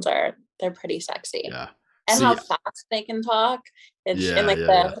Spanish ones they're pretty sexy. Yeah. And See, how fast they can talk. It's and yeah,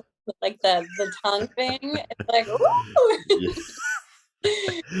 like yeah, the tongue thing. It's like yeah. ooh.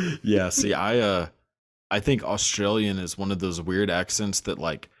 Yeah, see, I think Australian is one of those weird accents that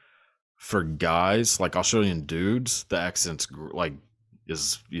like for guys, like Australian dudes, the accent's like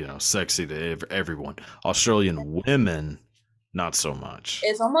is, sexy to everyone. Australian women, not so much.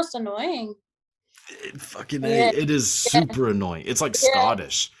 It's almost annoying. Yeah, It is yeah, super annoying. It's like yeah,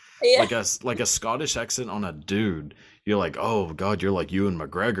 Scottish. yeah. Like a Scottish accent on a dude. You're like, "Oh God, you're like Ewan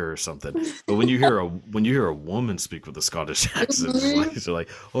McGregor or something." But when you hear a woman speak with a Scottish accent, Mhm. you're like,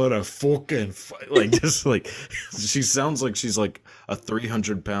 "What a fucking like just like she sounds like she's like a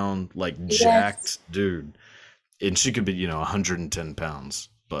 300 pound like Yes. jacked dude, and she could be 110 pounds,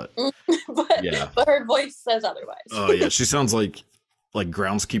 but but yeah, but her voice says otherwise. oh yeah, she sounds like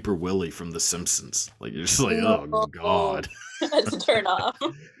groundskeeper Willie from The Simpsons. Like you're just like, oh No. God. That's a turn off.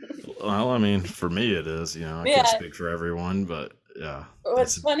 Well, I mean, for me it is. I can't Yeah. speak for everyone, but yeah,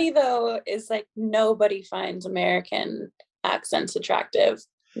 What's funny though is like nobody finds American accents attractive.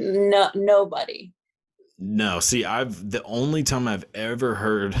 No, nobody. no. See, the only time I've ever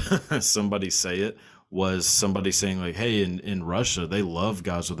heard somebody say it was somebody saying like, hey, in Russia, they love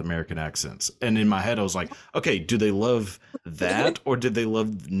guys with American accents. And in my head, I was like, okay, do they love that or did they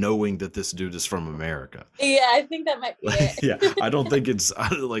love knowing that this dude is from America? Yeah, I think that might be it. Yeah, I don't think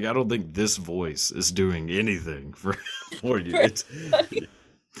I don't think this voice is doing anything for you. It's,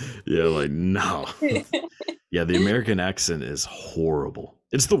 yeah, like, no. Yeah, the American accent is horrible.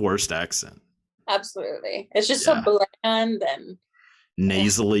 It's the worst accent. Absolutely. It's just so bland and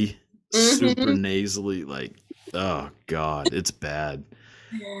nasally, super nasally, like, oh God, it's bad.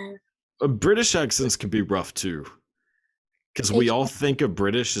 British accents can be rough too. Because we all think of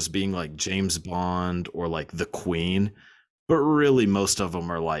British as being like James Bond or like the Queen, but really most of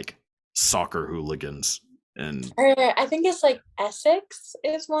them are like soccer hooligans. And I think it's like Essex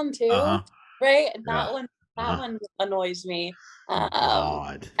is one too, right? That one annoys me.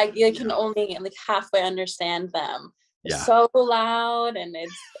 God. I can only like halfway understand them. Yeah. So loud and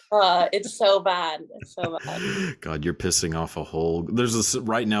it's so bad. It's so bad. God, you're pissing off a whole. There's this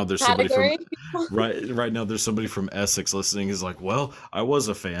right now. There's category? Somebody from right now. There's somebody from Essex listening. Is like, well, I was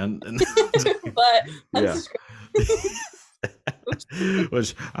a fan, and but yeah.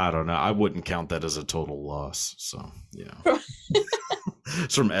 Which I don't know. I wouldn't count that as a total loss. So yeah.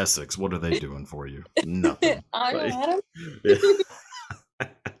 It's from Essex. What are they doing for you? Nothing. I don't Yeah.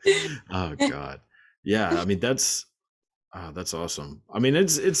 Oh God. Yeah. I mean that's awesome. I mean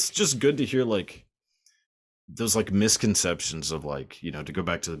it's just good to hear like those like misconceptions of like, you know, to go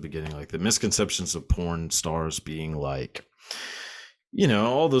back to the beginning, like the misconceptions of porn stars being like, you know,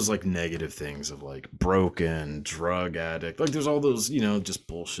 all those like negative things of like broken, drug addict, like there's all those, you know, just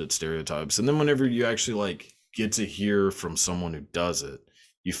bullshit stereotypes. And then whenever you actually like get to hear from someone who does it,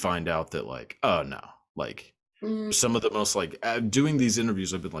 you find out that like, oh no, like some of the most like doing these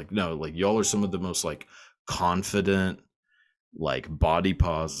interviews, I've been like, no, like y'all are some of the most like confident, like body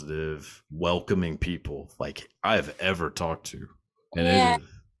positive, welcoming people like I've ever talked to. And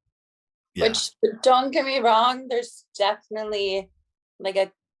which don't get me wrong, there's definitely like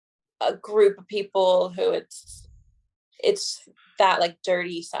a group of people who it's that like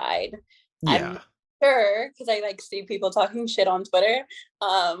dirty side. I'm sure because I like see people talking shit on Twitter.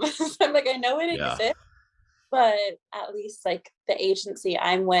 So I'm like, I know it exists, but at least like the agency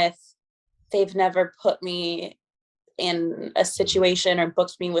I'm with, they've never put me in a situation or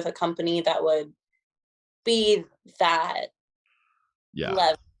booked me with a company that would be that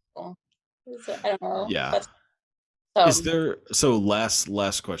level. So, I don't know. Yeah. Is there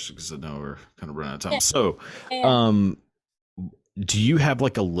last question because I know we're kind of running out of time. So do you have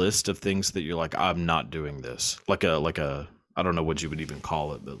like a list of things that you're like, I'm not doing this? Like a I don't know what you would even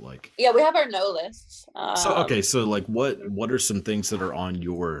call it, but like we have our no lists. So like what are some things that are on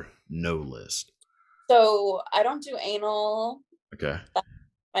your no list? So I don't do anal. Okay.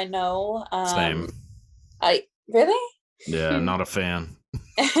 I know. Same. I really? Yeah, not a fan.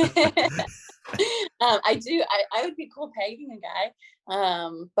 I do. I would be cool pegging a guy.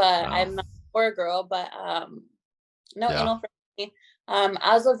 But I'm not for a girl. But no anal for me.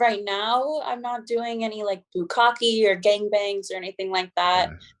 As of right now, I'm not doing any like bukkake or gangbangs or anything like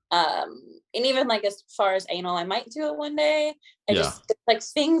that. And even like as far as anal, I might do it one day. Just it's like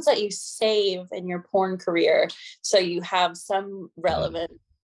things that you save in your porn career, so you have some relevant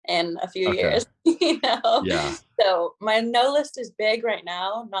in a few years. You know. Yeah. So my no list is big right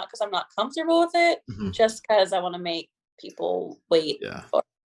now, not because I'm not comfortable with it, just because I want to make people wait. For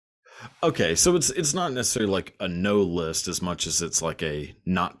Okay, so it's not necessarily like a no list as much as it's like a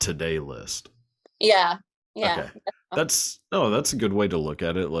not today list. Yeah. Okay. That's a good way to look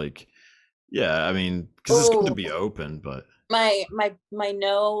at it. Like, yeah, I mean, because it's good to be open, but my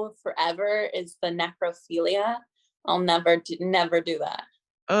no forever is the necrophilia. I'll never do that.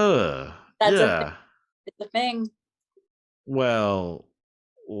 That's it's a thing. Well,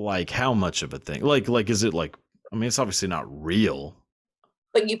 like how much of a thing? Like is it like? I mean, it's obviously not real.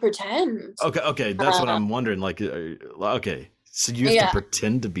 But you pretend. Okay, that's what I'm wondering. Like, okay, so you have to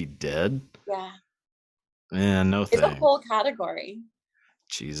pretend to be dead? Yeah. Yeah, no thanks. It's a whole category.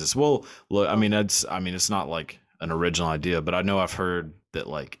 Jesus. Well, look, I mean, it's not like an original idea, but I know I've heard that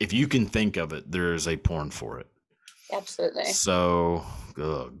like if you can think of it, there's a porn for it. Absolutely. So,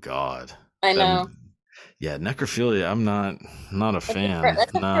 oh God. I know. Necrophilia. I'm not a fan.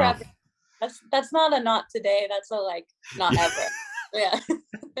 That's not a not today. That's a like not ever.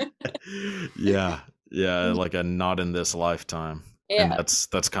 Yeah, like a not in this lifetime. And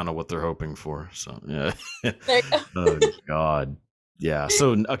that's kind of what they're hoping for. So yeah. Oh God. Yeah.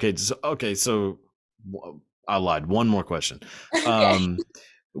 So so I lied. One more question.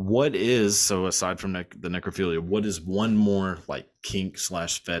 What is, so aside from the necrophilia, what is one more like kink /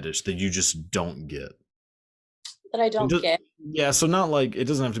 fetish that you just don't get? that I don't get. Yeah, so not like it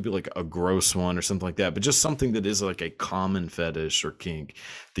doesn't have to be like a gross one or something like that, but just something that is like a common fetish or kink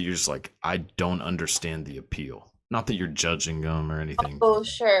that you're just like, I don't understand the appeal. Not that you're judging them or anything. Oh,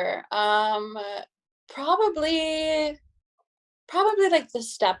 sure. Probably like the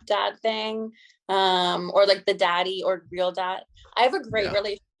stepdad thing, or like the daddy or real dad. I have a great Yeah.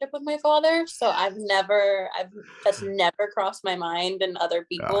 relationship with my father, so that's never crossed my mind in other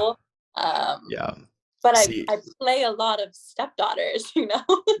people. Yeah. But See, I play a lot of stepdaughters, you know.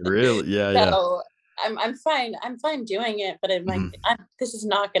 really? Yeah, yeah. So I'm fine doing it, but I'm like, Mhm. this is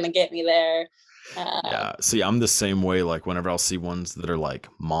not gonna get me there. Yeah. See, I'm the same way. Like whenever I'll see ones that are like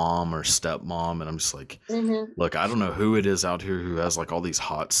mom or stepmom, and I'm just like, Mhm. look, I don't know who it is out here who has like all these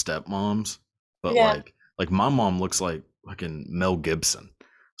hot stepmoms, but Yeah. like my mom looks like fucking Mel Gibson.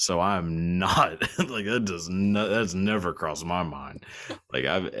 So I'm not like that's never crossed my mind. Like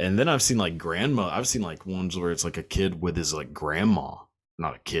I've seen like I've seen like ones where it's like a kid with his like grandma,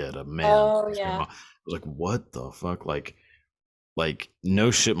 not a kid, a man. Oh, His yeah. grandma. I was like, what the fuck? Like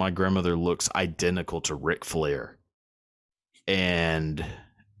no shit, my grandmother looks identical to Ric Flair, and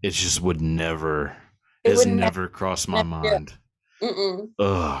it just would never, It has would never crossed my never. mind. Mm-mm.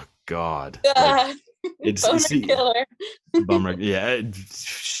 Oh God, like it's Boner see, killer. bummer. Yeah,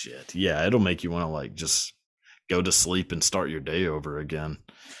 shit. Yeah, it'll make you want to like just go to sleep and start your day over again.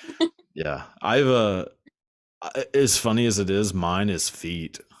 Yeah, as funny as it is, mine is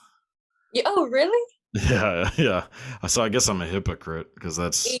feet. Oh, really? Yeah, yeah. So I guess I'm a hypocrite because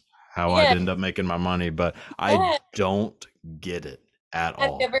that's how I'd Yeah. end up making my money, but I Yeah. don't get it at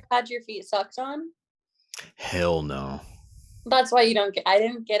Have all. you ever had your feet sucked on? Hell no. That's why you don't get. I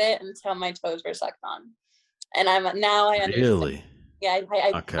didn't get it until my toes were sucked on, and I understand. Really? Yeah,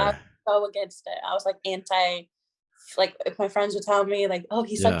 I Okay. was so against it. I was like anti. Like if my friends would tell me like, "Oh,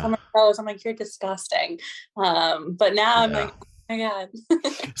 he sucked Yeah. on my toes," I'm like, "You're disgusting." But now I'm Yeah. like, "Oh my god."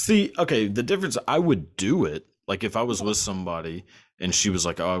 See, okay, the difference, I would do it. Like if I was with somebody and she was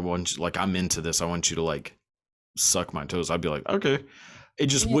like, "Oh, I want you, like I'm into this. I want you to like suck my toes." I'd be like, "Okay." It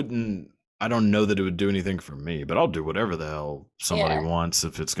just Yeah. wouldn't, I don't know that it would do anything for me, but I'll do whatever the hell somebody Yeah. wants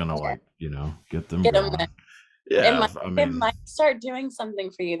if it's gonna like, get them Get 'em going. wet. Yeah, It I mean, might start doing something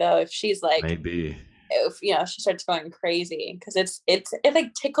for you though if she's like, maybe. if she starts going crazy because it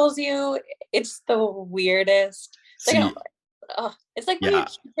like tickles you. It's the weirdest. It's like, See, it's like when you yeah,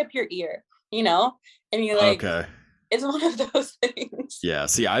 tip your ear, and you like, okay. it's one of those things. Yeah,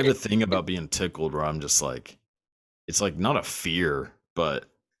 see, I have a thing about being tickled where I'm just like, it's like not a fear, but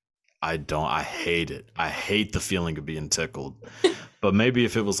I hate it. I hate the feeling of being tickled. But maybe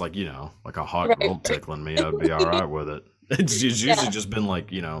if it was like, like a hot Right. girl tickling me, I'd be all right with it. It's usually Yeah. just been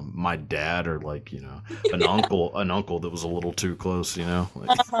like, my dad or like, an uncle that was a little too close, like,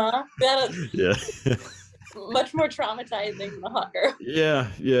 That is yeah. much more traumatizing than a hot girl. Yeah,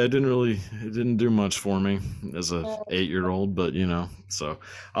 it didn't do much for me as a 8-year-old, but so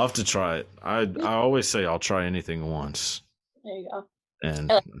I'll have to try it. I always say I'll try anything once, There you go.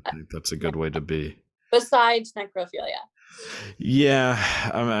 and I I like think that's a good way to be. Besides necrophilia. Yeah,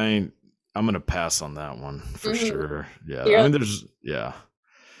 I mean, I'm gonna pass on that one for Mhm. sure. Yeah, You're- I mean,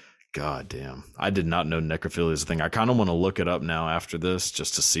 God damn, I did not know necrophilia is a thing. I kind of want to look it up now after this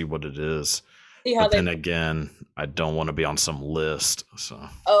just to see what it is. See how But they. then again, I don't want to be on some list. So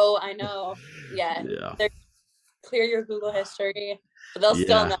Oh, I know. Yeah. yeah, Clear your Google history, but they'll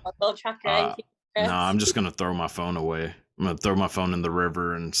still Yeah. know. They'll track your Uh, IP no, address. I'm just gonna throw my phone away. I'm gonna throw my phone in the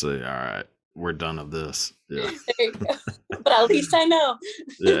river and say, "All right, we're done of this." Yeah, There you go. But at least I know.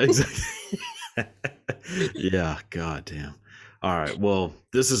 yeah, exactly. Yeah, god damn. All right, well,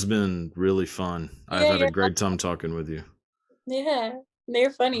 this has been really fun. I've Yeah, had a you're great time talking with you. Yeah,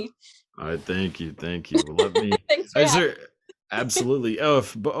 they're funny. All right, thank you. Well, let me. Thanks for Is having there absolutely?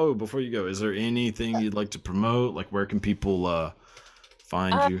 Before you go, is there anything you'd like to promote? Like, where can people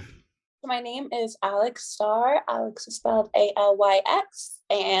find you? My name is Alex Starr. Alex is spelled Alyx,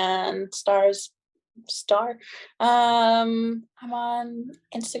 and Star's Star. I'm on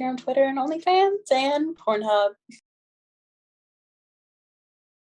Instagram, Twitter, and OnlyFans, and Pornhub.